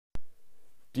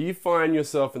Do you find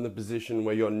yourself in the position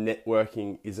where your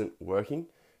networking isn't working?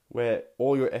 Where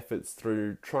all your efforts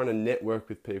through trying to network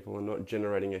with people are not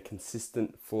generating a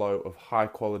consistent flow of high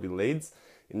quality leads?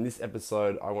 In this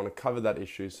episode, I want to cover that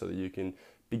issue so that you can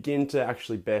begin to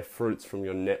actually bear fruits from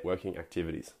your networking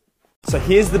activities. So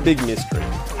here's the big mystery.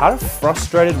 How do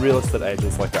frustrated real estate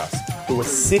agents like us, who are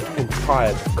sick and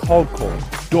tired of cold calling,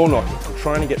 door knocking, and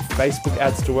trying to get Facebook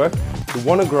ads to work, who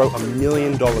want to grow $1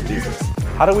 million business,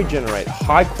 how do we generate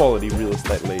high quality real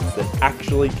estate leads that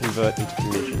actually convert into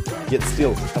commission, yet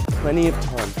still have plenty of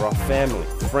time for our family,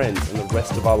 friends, and the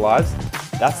rest of our lives?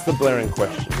 That's the blaring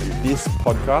question, and this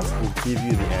podcast will give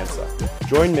you the answer.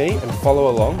 Join me and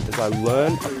follow along as I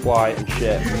learn, apply, and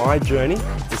share my journey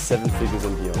to 7 figures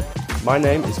and beyond. My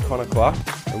name is Connor Clark,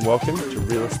 and welcome to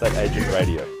Real Estate Agent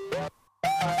Radio.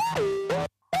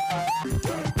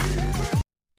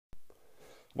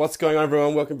 What's going on,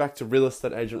 everyone? Welcome back to Real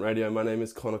Estate Agent Radio. My name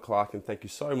is Connor Clark, and thank you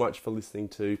so much for listening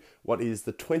to what is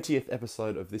the 20th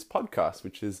episode of this podcast,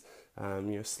 which is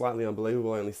slightly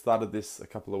unbelievable. I only started this a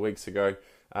couple of weeks ago,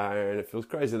 and it feels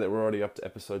crazy that we're already up to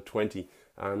episode 20.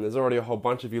 There's already a whole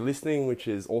bunch of you listening, which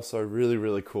is also really,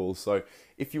 really cool. So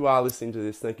if you are listening to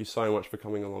this, thank you so much for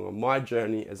coming along on my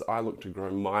journey as I look to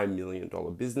grow my $1 million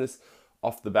business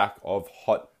off the back of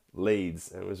hot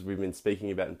leads. And as we've been speaking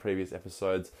about in previous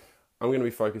episodes, I'm going to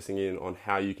be focusing in on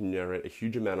how you can generate a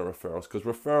huge amount of referrals, because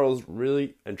referrals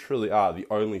really and truly are the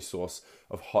only source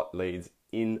of hot leads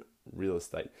in real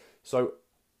estate. So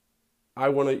I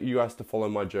want you guys to follow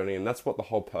my journey, and that's what the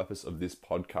whole purpose of this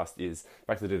podcast is. In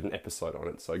fact, I did an episode on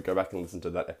it, so go back and listen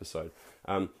to that episode.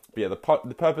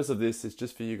 The purpose of this is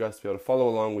just for you guys to be able to follow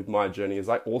along with my journey as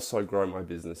I also grow my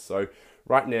business. So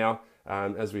right now,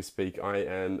 as we speak, I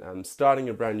am starting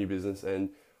a brand new business, and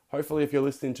hopefully if you're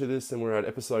listening to this and we're at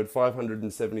episode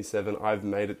 577, I've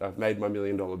made my $1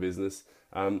 million business.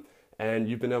 And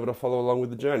you've been able to follow along with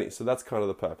the journey. So that's kind of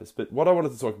the purpose. But what I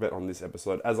wanted to talk about on this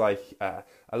episode, as I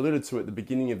alluded to at the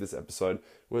beginning of this episode,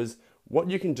 was what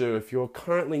you can do if you're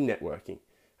currently networking.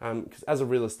 Because as a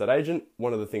real estate agent,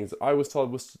 one of the things that I was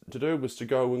told was to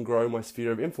go and grow my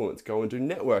sphere of influence, go and do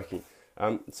networking.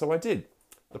 So I did.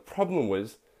 The problem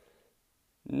was,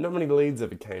 not many leads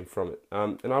ever came from it.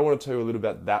 And I want to tell you a little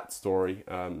about that story,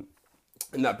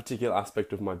 in that particular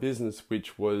aspect of my business,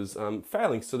 which was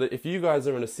failing. So that if you guys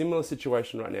are in a similar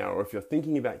situation right now, or if you're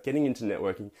thinking about getting into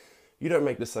networking, you don't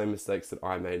make the same mistakes that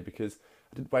I made, because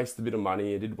I did waste a bit of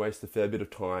money, I did waste a fair bit of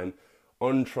time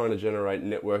on trying to generate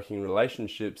networking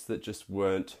relationships that just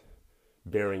weren't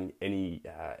bearing any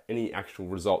actual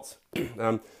results.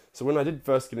 So when I did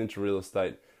first get into real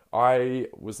estate, I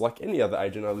was like any other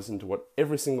agent. I listened to what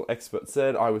every single expert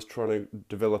said. I was trying to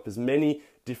develop as many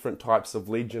different types of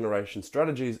lead generation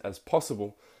strategies as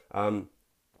possible,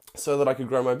 so that I could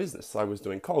grow my business. I was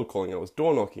doing cold calling, I was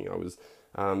door knocking, I was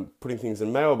putting things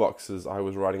in mailboxes, I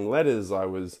was writing letters, I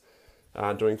was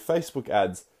doing Facebook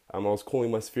ads, I was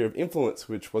calling my sphere of influence,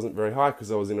 which wasn't very high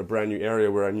because I was in a brand new area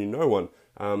where I knew no one.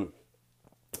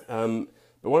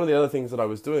 But one of the other things that I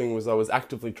was doing was I was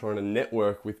actively trying to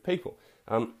network with people.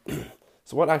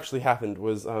 So what actually happened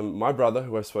was my brother,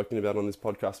 who I've spoken about on this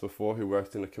podcast before, who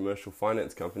worked in a commercial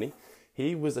finance company,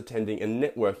 he was attending a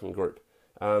networking group,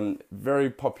 very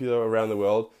popular around the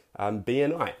world,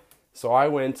 BNI. So I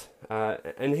went,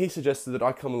 and he suggested that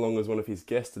I come along as one of his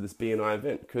guests to this BNI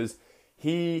event, because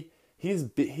he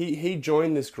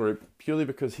joined this group purely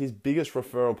because his biggest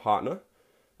referral partner,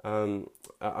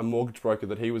 a mortgage broker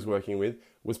that he was working with,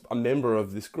 was a member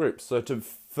of this group. So to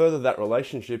further that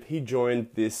relationship, he joined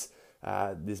this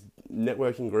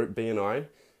networking group, BNI,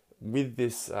 with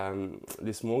this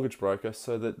mortgage broker,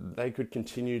 so that they could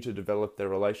continue to develop their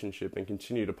relationship and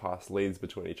continue to pass leads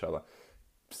between each other,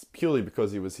 purely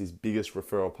because he was his biggest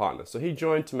referral partner. So he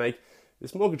joined to make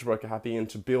this mortgage broker happy and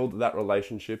to build that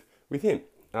relationship with him,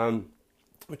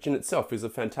 which in itself is a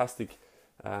fantastic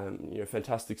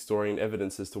story and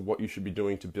evidence as to what you should be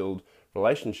doing to build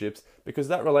relationships, because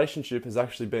that relationship has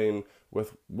actually been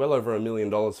worth well over $1 million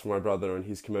for my brother and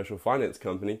his commercial finance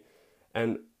company.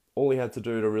 And all he had to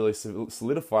do to really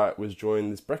solidify it was join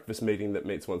this breakfast meeting that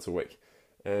meets once a week.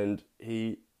 And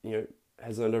he,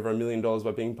 has earned over $1 million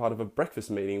by being part of a breakfast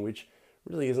meeting, which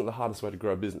really isn't the hardest way to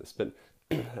grow a business. But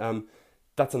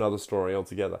that's another story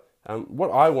altogether.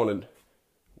 What I wanted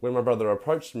when my brother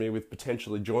approached me with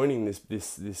potentially joining this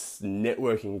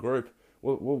networking group,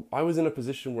 well, I was in a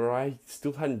position where I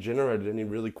still hadn't generated any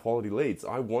really quality leads.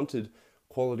 I wanted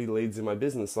quality leads in my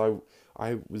business.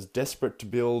 I was desperate to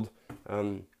build,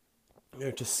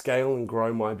 to scale and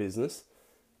grow my business,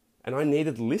 and I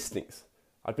needed listings.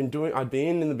 I'd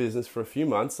been in the business for a few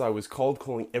months. I was cold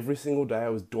calling every single day. I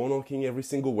was door knocking every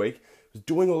single week. I was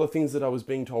doing all the things that I was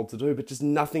being told to do, but just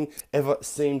nothing ever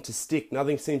seemed to stick.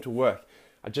 Nothing seemed to work.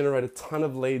 I generated a ton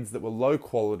of leads that were low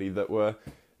quality, that were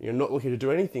not looking to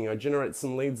do anything. I generated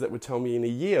some leads that would tell me in a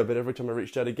year, but every time I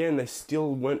reached out again, they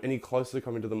still weren't any closer to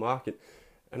coming to the market.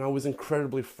 And I was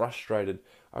incredibly frustrated.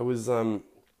 I was at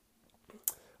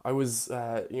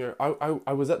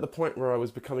the point where I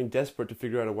was becoming desperate to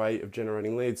figure out a way of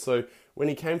generating leads. So when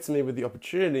he came to me with the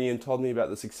opportunity and told me about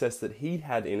the success that he'd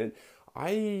had in it,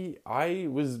 I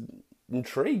was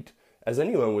intrigued, as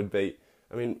anyone would be.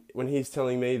 I mean, when he's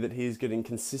telling me that he's getting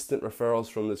consistent referrals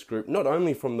from this group, not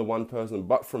only from the one person,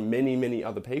 but from many, many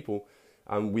other people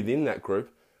within that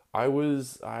group, I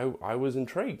was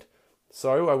intrigued.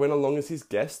 So I went along as his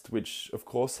guest, which of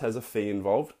course has a fee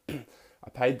involved. I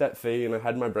paid that fee and I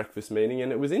had my breakfast meeting,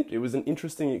 and it was an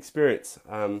interesting experience.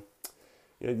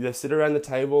 They sit around the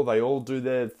table, they all do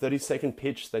their 30-second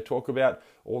pitch, they talk about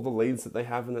all the leads that they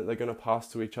have and that they're going to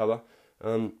pass to each other.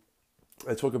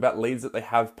 They talk about leads that they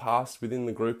have passed within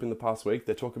the group in the past week.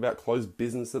 They talk about closed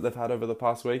business that they've had over the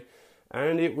past week,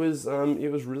 and it was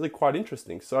really quite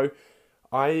interesting. So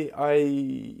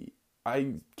I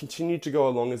continued to go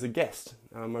along as a guest.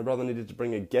 My brother needed to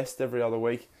bring a guest every other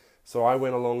week, so I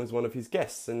went along as one of his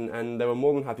guests, and they were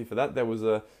more than happy for that. There was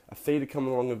a fee to come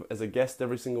along as a guest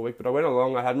every single week, but I went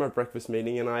along, I had my breakfast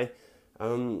meeting, and I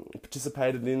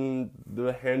participated in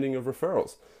the handing of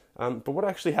referrals. But what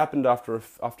actually happened after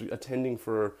attending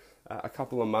for a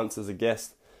couple of months as a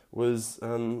guest was,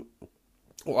 I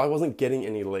wasn't getting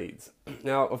any leads.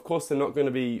 Now, of course, they're not going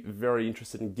to be very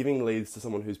interested in giving leads to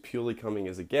someone who's purely coming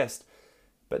as a guest,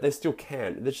 but they still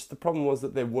can. The problem was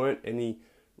that there weren't any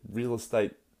real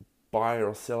estate buyer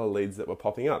or seller leads that were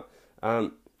popping up.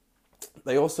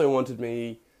 They also wanted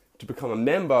me to become a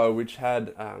member, which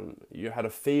had a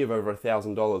fee of over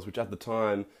 $1,000, which at the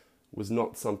time was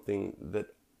not something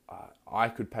that I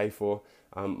could pay for.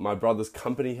 My brother's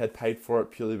company had paid for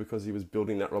it purely because he was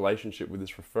building that relationship with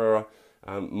this referrer.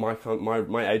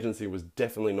 My agency was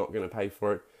definitely not going to pay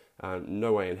for it.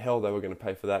 No way in hell they were going to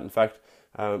pay for that. In fact,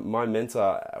 my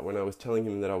mentor, when I was telling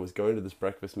him that I was going to this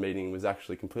breakfast meeting, was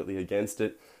actually completely against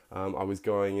it. I was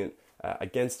going it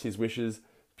against his wishes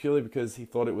purely because he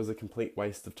thought it was a complete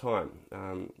waste of time.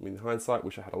 In hindsight,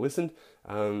 wish I had listened.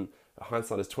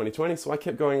 Hindsight is 20/20, so I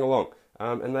kept going along.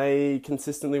 And they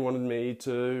consistently wanted me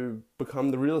to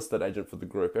become the real estate agent for the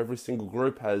group. Every single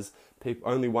group has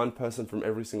only one person from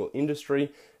every single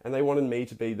industry, and they wanted me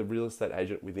to be the real estate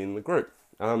agent within the group.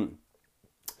 The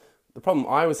problem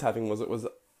I was having was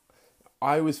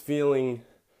I was feeling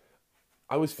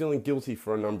guilty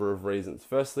for a number of reasons.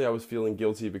 Firstly, I was feeling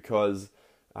guilty because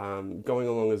going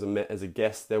along as a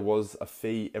guest, there was a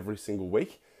fee every single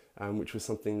week. Which was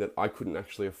something that I couldn't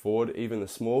actually afford. Even a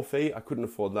small fee, I couldn't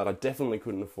afford that. I definitely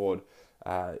couldn't afford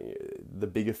the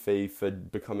bigger fee for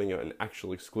becoming an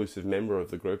actual exclusive member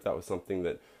of the group. That was something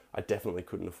that I definitely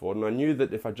couldn't afford. And I knew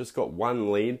that if I just got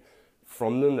one lead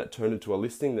from them that turned into a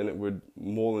listing, then it would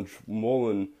more than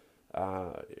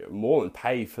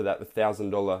pay for that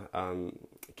 $1,000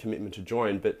 commitment to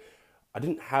join. But I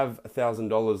didn't have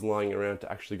 $1,000 lying around to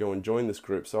actually go and join this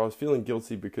group. So I was feeling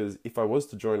guilty because if I was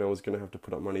to join, I was going to have to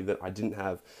put up money that I didn't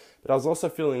have. But I was also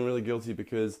feeling really guilty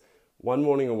because one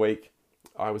morning a week,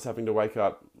 I was having to wake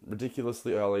up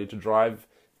ridiculously early to drive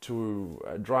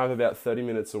about 30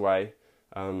 minutes away,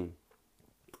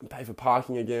 pay for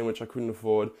parking again, which I couldn't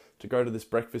afford, to go to this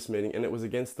breakfast meeting. And it was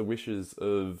against the wishes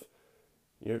of,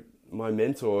 my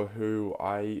mentor, who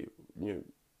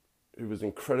was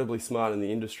incredibly smart in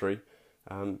the industry,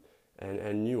 and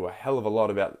knew a hell of a lot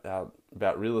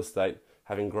about real estate,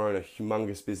 having grown a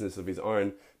humongous business of his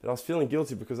own. But I was feeling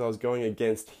guilty because I was going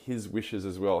against his wishes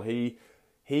as well. He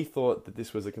thought that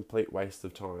this was a complete waste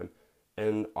of time,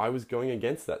 and I was going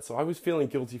against that. So I was feeling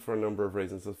guilty for a number of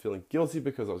reasons. I was feeling guilty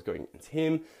because I was going against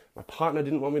him. My partner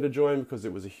didn't want me to join because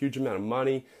it was a huge amount of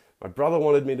money. My brother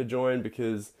wanted me to join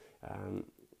because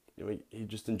he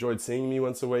just enjoyed seeing me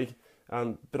once a week.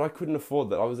 But I couldn't afford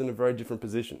that. I was in a very different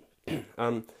position.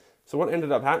 So what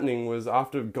ended up happening was,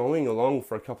 after going along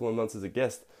for a couple of months as a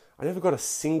guest, I never got a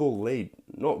single lead,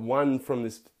 not one from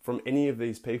any of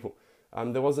these people.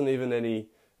 There wasn't even any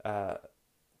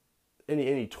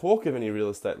talk of any real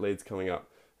estate leads coming up,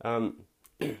 and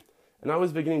I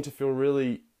was beginning to feel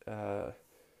really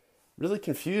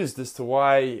confused as to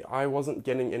why I wasn't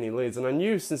getting any leads. And I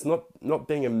knew, since not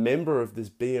being a member of this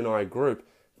BNI group,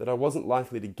 that I wasn't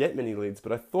likely to get many leads.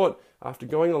 But I thought, after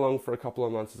going along for a couple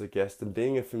of months as a guest and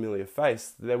being a familiar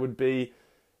face, there would be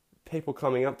people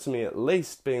coming up to me at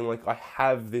least being like, I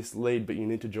have this lead, but you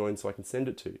need to join so I can send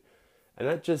it to you. And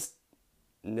that just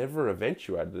never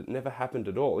eventuated. It never happened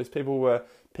at all. These people were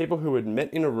people who had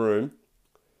met in a room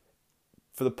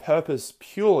for the purpose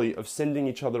purely of sending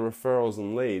each other referrals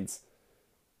and leads,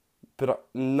 but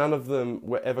none of them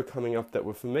were ever coming up that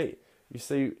were for me. You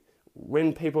see,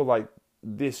 when people like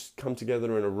this come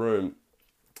together in a room,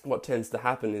 what tends to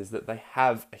happen is that they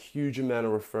have a huge amount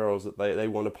of referrals that they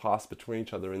want to pass between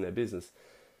each other in their business.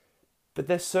 But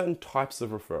there's certain types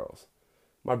of referrals.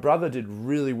 My brother did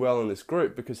really well in this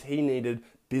group because he needed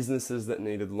businesses that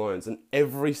needed loans, and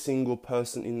every single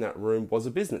person in that room was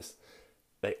a business.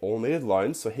 They all needed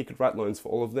loans, so he could write loans for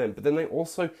all of them. But then they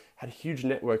also had huge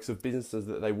networks of businesses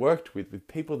that they worked with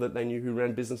people that they knew who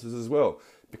ran businesses as well,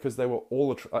 because they were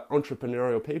all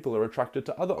entrepreneurial people or attracted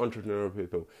to other entrepreneurial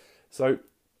people. So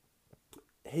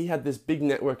he had this big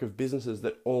network of businesses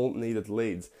that all needed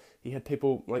leads. He had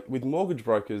people like with mortgage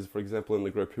brokers, for example, in the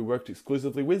group who worked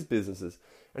exclusively with businesses,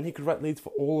 and he could write leads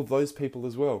for all of those people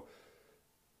as well.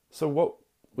 So what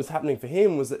was happening for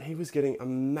him was that he was getting a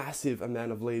massive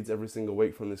amount of leads every single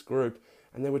week from this group,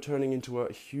 and they were turning into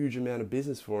a huge amount of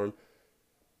business for him.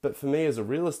 But for me as a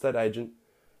real estate agent,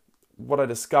 what I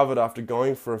discovered after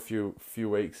going for a few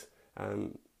weeks,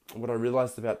 what I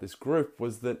realized about this group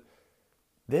was that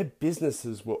their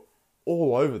businesses were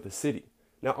all over the city.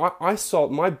 Now, I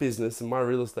sold my business, and my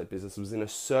real estate business was in a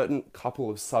certain couple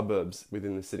of suburbs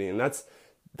within the city, and that's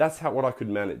what I could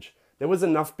manage. There was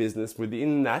enough business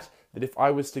within that if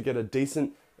I was to get a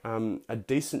decent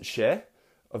share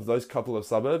of those couple of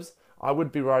suburbs, I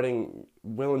would be writing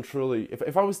well and truly.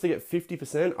 If I was to get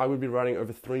 50%, I would be writing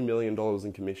over $3 million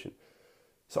in commission.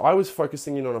 So I was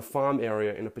focusing in on a farm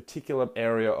area in a particular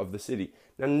area of the city.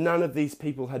 Now, none of these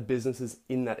people had businesses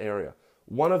in that area.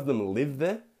 One of them lived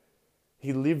there.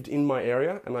 He lived in my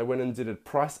area, and I went and did a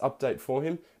price update for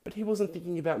him, but he wasn't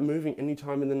thinking about moving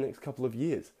anytime in the next couple of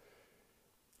years.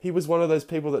 He was one of those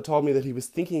people that told me that he was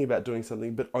thinking about doing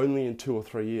something, but only in 2 or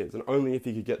 3 years, and only if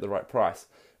he could get the right price.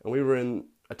 And we were in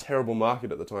a terrible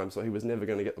market at the time, so he was never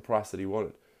going to get the price that he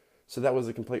wanted. So that was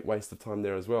a complete waste of time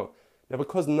there as well. Now,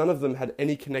 because none of them had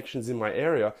any connections in my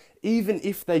area, even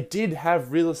if they did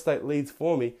have real estate leads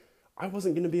for me, I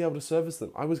wasn't going to be able to service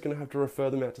them. I was going to have to refer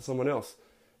them out to someone else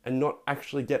and not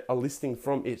actually get a listing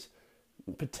from it,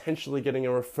 potentially getting a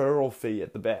referral fee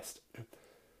at the best.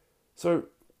 So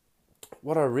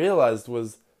what I realized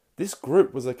was this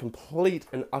group was a complete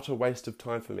and utter waste of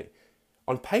time for me.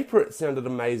 On paper, it sounded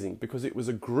amazing because it was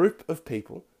a group of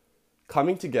people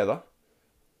coming together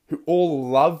who all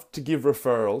loved to give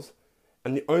referrals,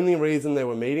 and the only reason they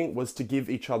were meeting was to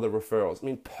give each other referrals. I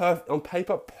mean, on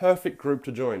paper, perfect group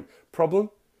to join.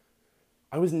 Problem?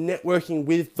 I was networking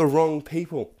with the wrong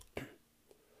people. I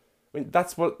mean,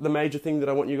 that's what the major thing that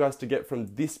I want you guys to get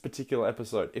from this particular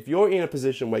episode. If you're in a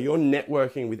position where you're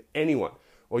networking with anyone,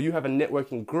 or you have a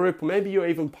networking group, or maybe you're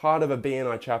even part of a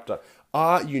BNI chapter,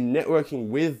 are you networking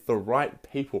with the right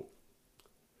people?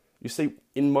 You see,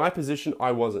 in my position,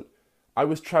 I wasn't. I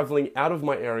was traveling out of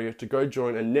my area to go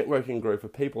join a networking group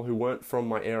of people who weren't from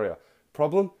my area.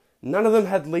 Problem? None of them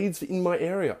had leads in my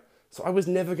area. So I was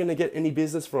never going to get any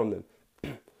business from them.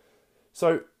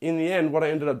 So in the end, what I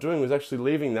ended up doing was actually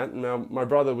leaving that. Now, my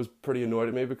brother was pretty annoyed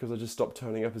at me because I just stopped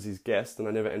turning up as his guest and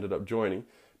I never ended up joining.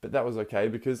 But that was okay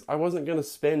because I wasn't going to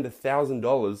spend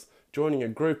 $1,000 joining a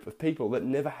group of people that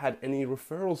never had any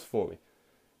referrals for me.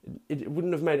 It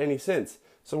wouldn't have made any sense.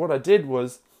 So what I did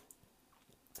was,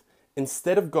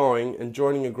 instead of going and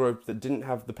joining a group that didn't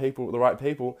have the right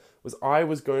people, was I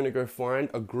was going to go find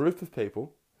a group of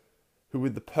people who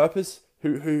with the purpose,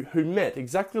 who met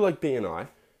exactly like BNI,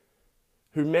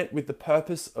 who met with the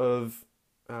purpose of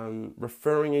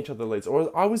referring each other leads.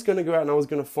 Or I was going to go out and I was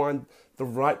going to find the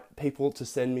right people to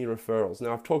send me referrals.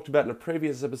 Now, I've talked about in a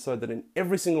previous episode that in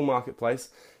every single marketplace,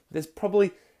 there's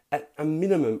probably at a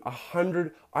minimum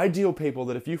 100 ideal people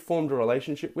that if you formed a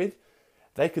relationship with,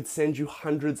 they could send you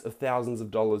hundreds of thousands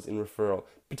of dollars in referral,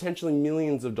 potentially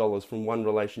millions of dollars from one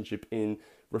relationship in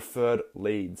referred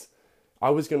leads.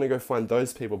 I was going to go find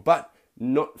those people, but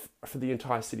not for the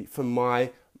entire city, for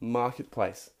my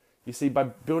marketplace. You see, by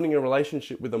building a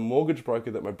relationship with a mortgage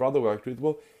broker that my brother worked with,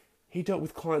 well, he dealt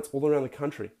with clients all around the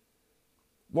country.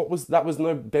 That was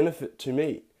no benefit to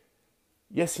me.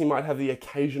 Yes, he might have the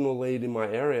occasional lead in my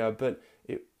area, but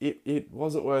it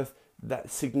wasn't worth that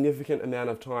significant amount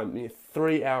of time.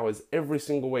 3 hours every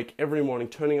single week, every morning,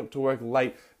 turning up to work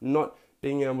late, not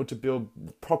being able to build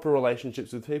proper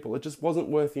relationships with people. It just wasn't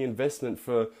worth the investment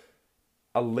for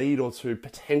a lead or two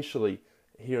potentially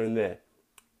here and there.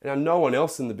 Now, no one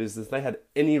else in the business, they had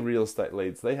any real estate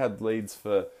leads. They had leads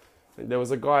for, there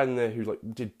was a guy in there who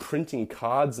did printing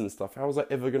cards and stuff. How was I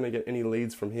ever going to get any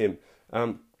leads from him?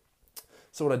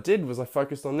 So what I did was I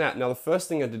focused on that. Now, the first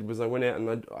thing I did was I went out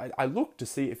and I looked to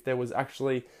see if there was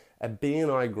actually a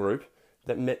BNI group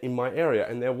that met in my area.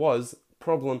 And there was.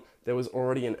 Problem, there was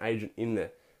already an agent in there.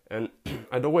 And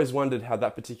I'd always wondered how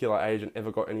that particular agent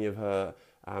ever got any of her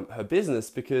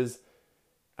business, because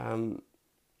I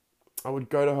would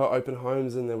go to her open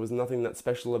homes and there was nothing that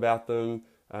special about them.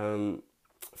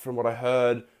 From what I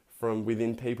heard from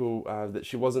within people, that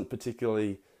she wasn't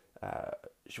particularly,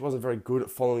 she wasn't very good at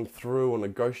following through or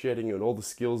negotiating and all the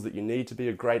skills that you need to be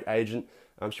a great agent.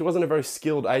 She wasn't a very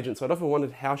skilled agent, so I'd often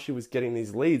wondered how she was getting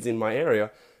these leads in my area.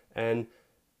 And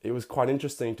it was quite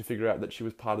interesting to figure out that she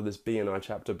was part of this BNI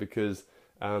chapter, because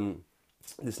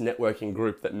this networking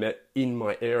group that met in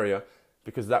my area,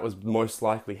 because that was most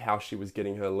likely how she was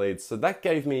getting her leads. So that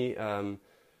gave me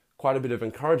quite a bit of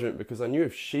encouragement, because I knew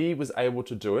if she was able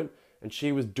to do it and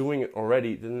she was doing it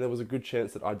already, then there was a good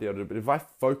chance that I'd be able to do it. But if I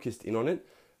focused in on it,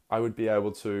 I would be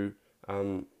able to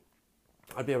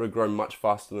grow much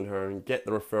faster than her and get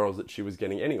the referrals that she was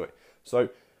getting anyway. So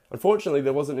unfortunately,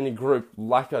 there wasn't any group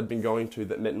like I'd been going to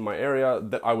that met in my area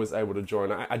that I was able to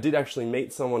join. I did actually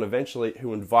meet someone eventually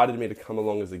who invited me to come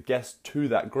along as a guest to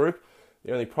that group.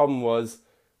 The only problem was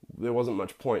there wasn't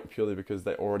much point, purely because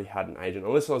they already had an agent.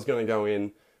 Unless I was going to go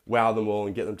in, wow them all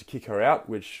and get them to kick her out,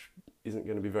 which isn't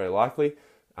going to be very likely,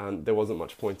 there wasn't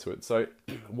much point to it. So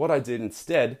what I did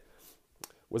instead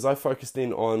was I focused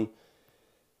in on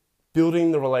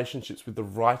building the relationships with the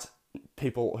right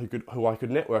people who I could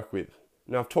network with.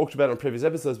 Now, I've talked about it on previous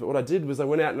episodes, but what I did was I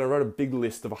went out and I wrote a big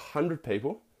list of 100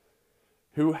 people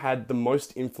who had the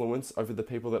most influence over the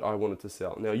people that I wanted to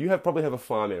sell. Now, you probably have a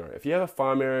farm area. If you have a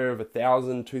farm area of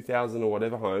 1,000, 2,000 or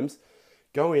whatever homes,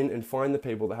 go in and find the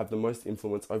people that have the most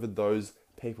influence over those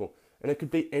people. And it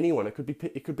could be anyone. It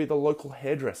could be the local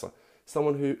hairdresser,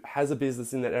 someone who has a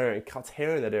business in that area and cuts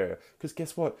hair in that area. Because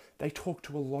guess what? They talk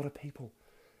to a lot of people.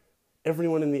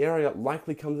 Everyone in the area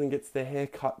likely comes and gets their hair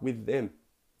cut with them.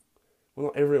 Well,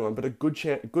 not everyone, but a good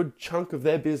chunk of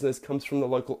their business comes from the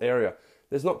local area.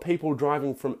 There's not people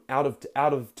driving from out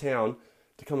of town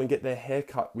to come and get their hair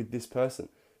cut with this person.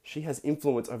 She has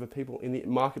influence over people in the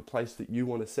marketplace that you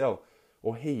want to sell,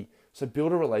 or he. So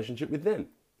build a relationship with them.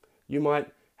 You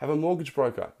might have a mortgage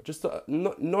broker,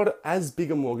 not as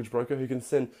big a mortgage broker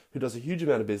who does a huge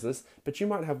amount of business, but you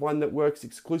might have one that works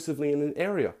exclusively in an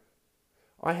area.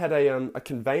 I had a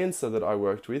conveyancer that I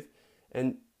worked with,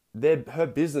 and her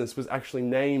business was actually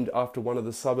named after one of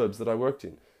the suburbs that I worked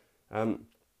in.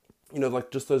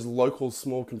 Like just those local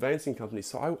small conveyancing companies.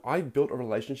 So I built a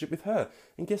relationship with her.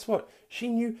 And guess what? She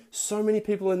knew so many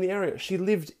people in the area. She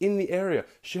lived in the area.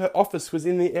 Her office was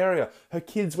in the area. Her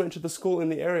kids went to the school in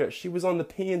the area. She was on the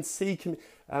PNC,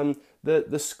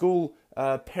 the school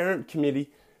parent committee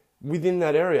within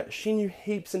that area. She knew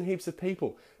heaps and heaps of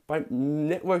people. By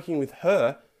networking with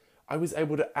her, I was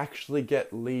able to actually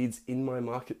get leads in my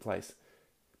marketplace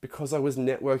because I was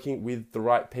networking with the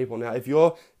right people. Now, if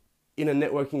you're in a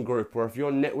networking group, or if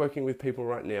you're networking with people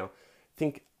right now,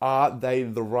 think, are they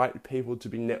the right people to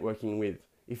be networking with?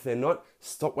 If they're not,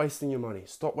 stop wasting your money,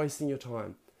 stop wasting your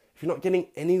time. If you're not getting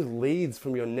any leads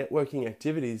from your networking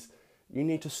activities, you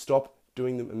need to stop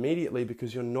doing them immediately,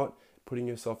 because you're not putting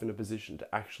yourself in a position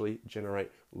to actually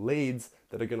generate leads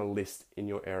that are going to list in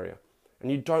your area. And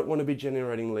you don't want to be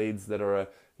generating leads that are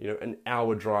an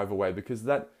hour drive away, because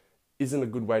that isn't a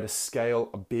good way to scale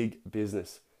a big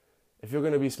business. If you're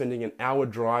going to be spending an hour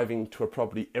driving to a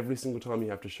property every single time you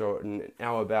have to show it and an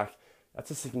hour back, that's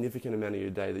a significant amount of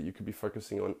your day that you could be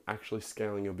focusing on actually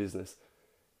scaling your business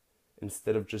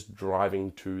instead of just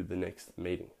driving to the next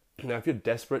meeting. Now, if you're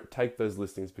desperate, take those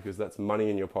listings, because that's money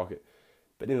in your pocket.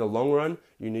 But in the long run,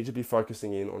 you need to be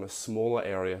focusing in on a smaller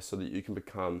area so that you can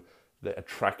become the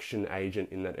attraction agent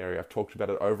in that area. I've talked about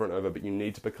it over and over, but you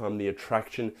need to become the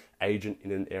attraction agent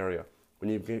in an area. When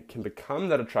you can become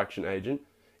that attraction agent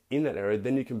in that area,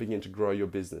 then you can begin to grow your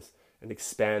business and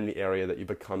expand the area that you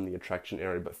become the attraction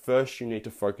area. But first, you need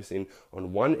to focus in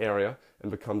on one area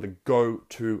and become the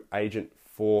go-to agent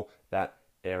for that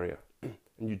area.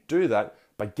 And you do that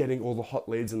by getting all the hot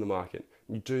leads in the market.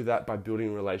 You do that by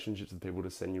building relationships with people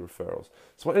to send you referrals.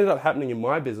 So what ended up happening in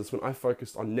my business when I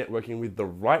focused on networking with the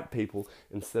right people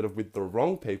instead of with the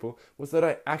wrong people was that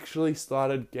I actually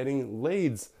started getting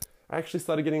leads. I actually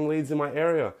started getting leads in my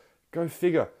area. Go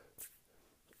figure.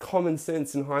 Common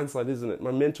sense in hindsight, isn't it?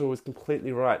 My mentor was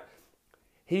completely right.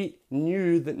 He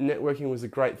knew that networking was a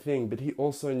great thing, but he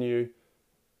also knew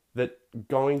that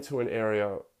going to an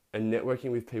area and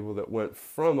networking with people that weren't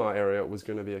from our area was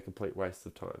going to be a complete waste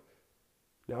of time.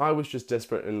 Now, I was just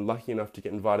desperate and lucky enough to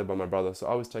get invited by my brother, so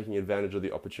I was taking advantage of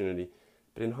the opportunity.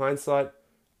 But in hindsight,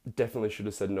 definitely should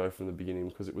have said no from the beginning,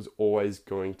 because it was always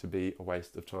going to be a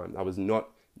waste of time. I was not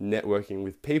networking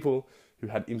with people who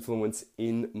had influence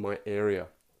in my area.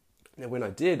 Now, when I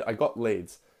did, I got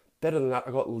leads. Better than that,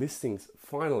 I got listings,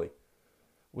 finally.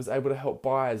 Was able to help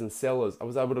buyers and sellers. I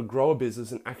was able to grow a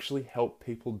business and actually help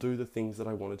people do the things that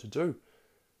I wanted to do.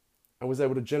 I was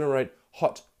able to generate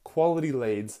hot, quality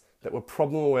leads that were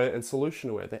problem aware and solution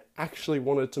aware. They actually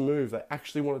wanted to move. They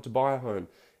actually wanted to buy a home,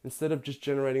 instead of just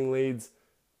generating leads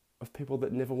of people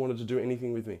that never wanted to do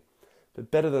anything with me.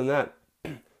 But better than that,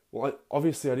 well,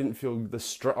 obviously I didn't feel the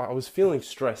stress. I was feeling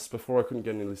stressed before I couldn't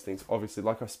get any listings, obviously,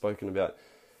 like I've spoken about.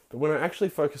 But when I actually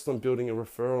focused on building a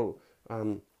referral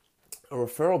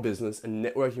business and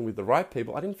networking with the right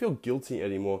people, I didn't feel guilty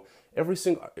anymore. It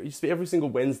used to be every single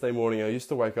Wednesday morning, I used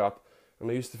to wake up and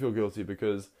I used to feel guilty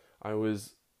because I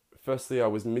was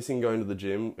missing going to the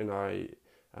gym, and I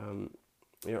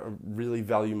really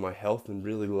value my health and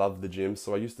really love the gym.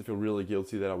 So I used to feel really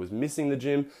guilty that I was missing the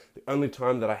gym. The only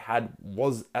time that I had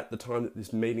was at the time that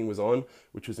this meeting was on,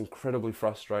 which was incredibly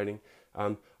frustrating.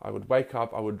 I would wake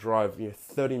up, I would drive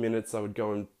 30 minutes, I would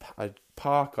go and I'd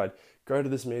park, I'd go to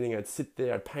this meeting, I'd sit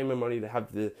there, I'd pay my money to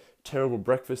have the terrible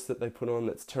breakfast that they put on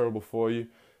that's terrible for you.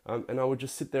 And I would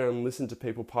just sit there and listen to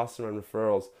people pass around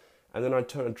referrals. And then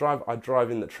I'd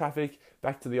drive in the traffic,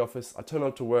 back to the office, I'd turn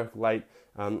up to work late.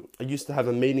 I used to have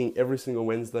a meeting every single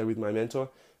Wednesday with my mentor.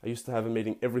 I used to have a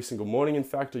meeting every single morning. In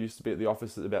fact, I used to be at the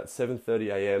office at about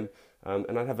 7:30 a.m.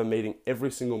 And I'd have a meeting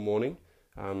every single morning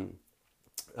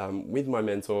with my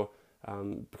mentor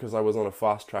because I was on a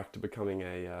fast track to becoming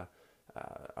a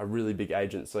really big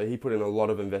agent. So he put in a lot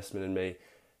of investment in me.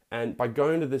 And by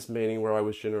going to this meeting where I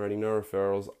was generating no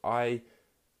referrals, I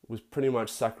was pretty much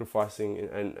sacrificing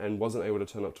and wasn't able to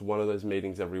turn up to one of those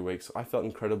meetings every week. So I felt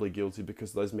incredibly guilty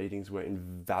because those meetings were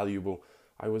invaluable.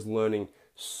 I was learning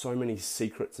so many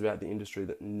secrets about the industry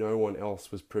that no one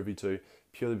else was privy to,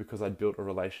 purely because I'd built a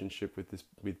relationship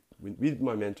with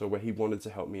my mentor where he wanted to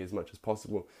help me as much as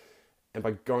possible. And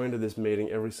by going to this meeting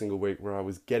every single week where I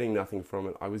was getting nothing from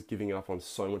it, I was giving up on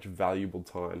so much valuable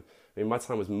time. I mean, my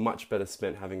time was much better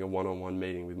spent having a one-on-one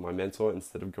meeting with my mentor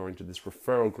instead of going to this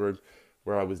referral group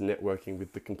where I was networking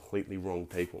with the completely wrong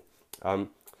people.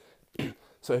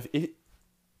 So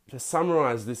to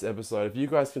summarize this episode, if you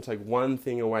guys can take one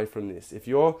thing away from this, if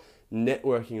you're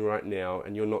networking right now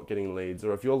and you're not getting leads,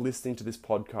 or if you're listening to this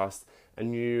podcast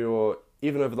and you're,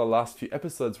 even over the last few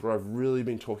episodes where I've really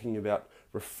been talking about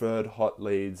referred hot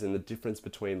leads and the difference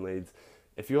between leads,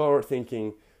 if you're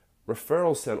thinking,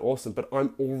 referrals sound awesome, but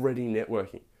I'm already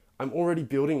networking. I'm already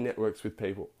building networks with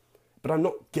people, but I'm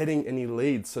not getting any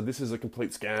leads, so this is a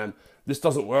complete scam. This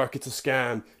doesn't work, it's a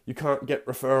scam. You can't get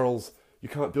referrals. You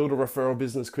can't build a referral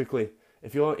business quickly.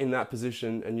 If you're in that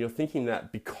position and you're thinking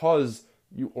that because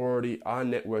you already are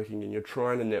networking and you're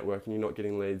trying to network and you're not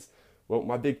getting leads, well,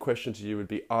 my big question to you would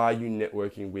be, are you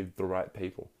networking with the right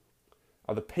people?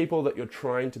 Are the people that you're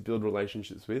trying to build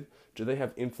relationships with, do they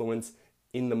have influence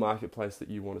in the marketplace that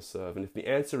you want to serve? And if the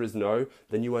answer is no,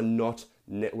 then you are not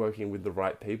networking with the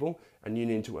right people, and you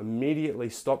need to immediately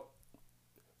stop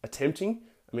attempting.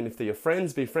 I mean, if they're your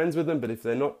friends, be friends with them, but if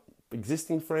they're not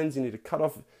existing friends, you need to cut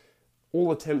off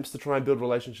all attempts to try and build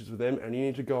relationships with them, and you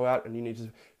need to go out and you need to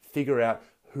figure out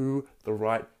who the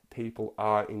right people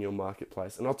are in your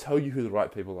marketplace. And I'll tell you who the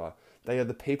right people are. They are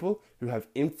the people who have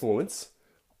influence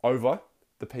over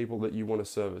the people that you want to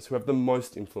service, who have the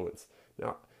most influence.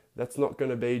 Now, that's not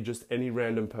going to be just any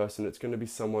random person. It's going to be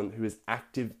someone who is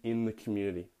active in the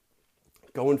community.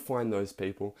 Go and find those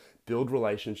people, build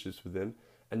relationships with them,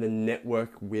 and then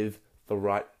network with the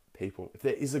right people. If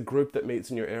there is a group that meets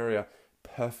in your area,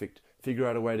 perfect. Figure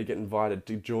out a way to get invited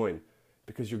to join,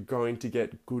 because you're going to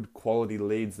get good quality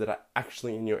leads that are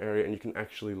actually in your area and you can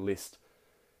actually list.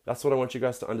 That's what I want you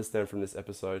guys to understand from this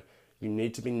episode. You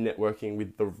need to be networking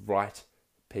with the right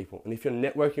people. And if you're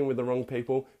networking with the wrong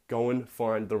people, go and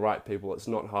find the right people. It's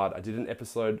not hard. I did an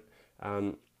episode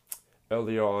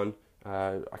earlier on.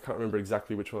 I can't remember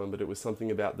exactly which one, but it was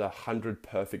something about the 100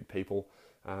 perfect people.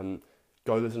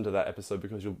 Go listen to that episode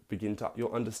because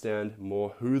you'll understand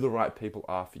more who the right people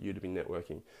are for you to be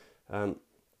networking. All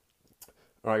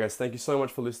right, guys, thank you so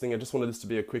much for listening. I just wanted this to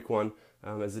be a quick one,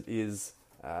 as it is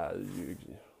the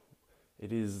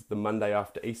Monday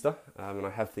after Easter, and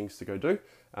I have things to go do.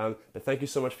 But thank you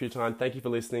so much for your time. Thank you for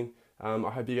listening. I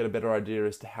hope you get a better idea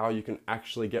as to how you can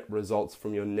actually get results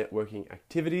from your networking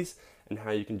activities and how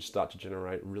you can start to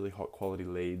generate really hot quality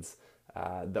leads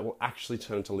that will actually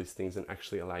turn into listings and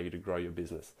actually allow you to grow your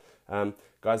business.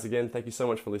 Guys, again, thank you so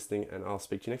much for listening, and I'll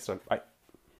speak to you next time. Bye.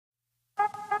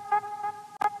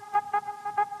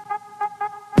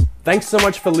 Thanks so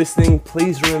much for listening.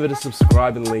 Please remember to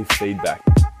subscribe and leave feedback.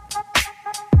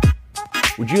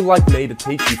 Would you like me to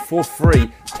teach you for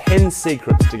free 10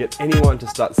 secrets to get anyone to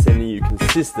start sending you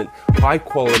consistent,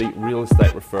 high-quality real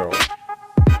estate referrals?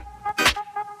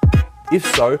 If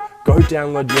so, go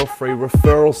download your free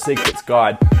Referral Secrets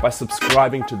Guide by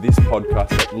subscribing to this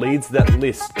podcast at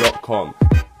leadsthatlist.com.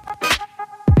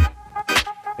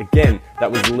 Again,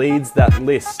 that was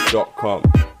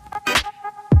leadsthatlist.com.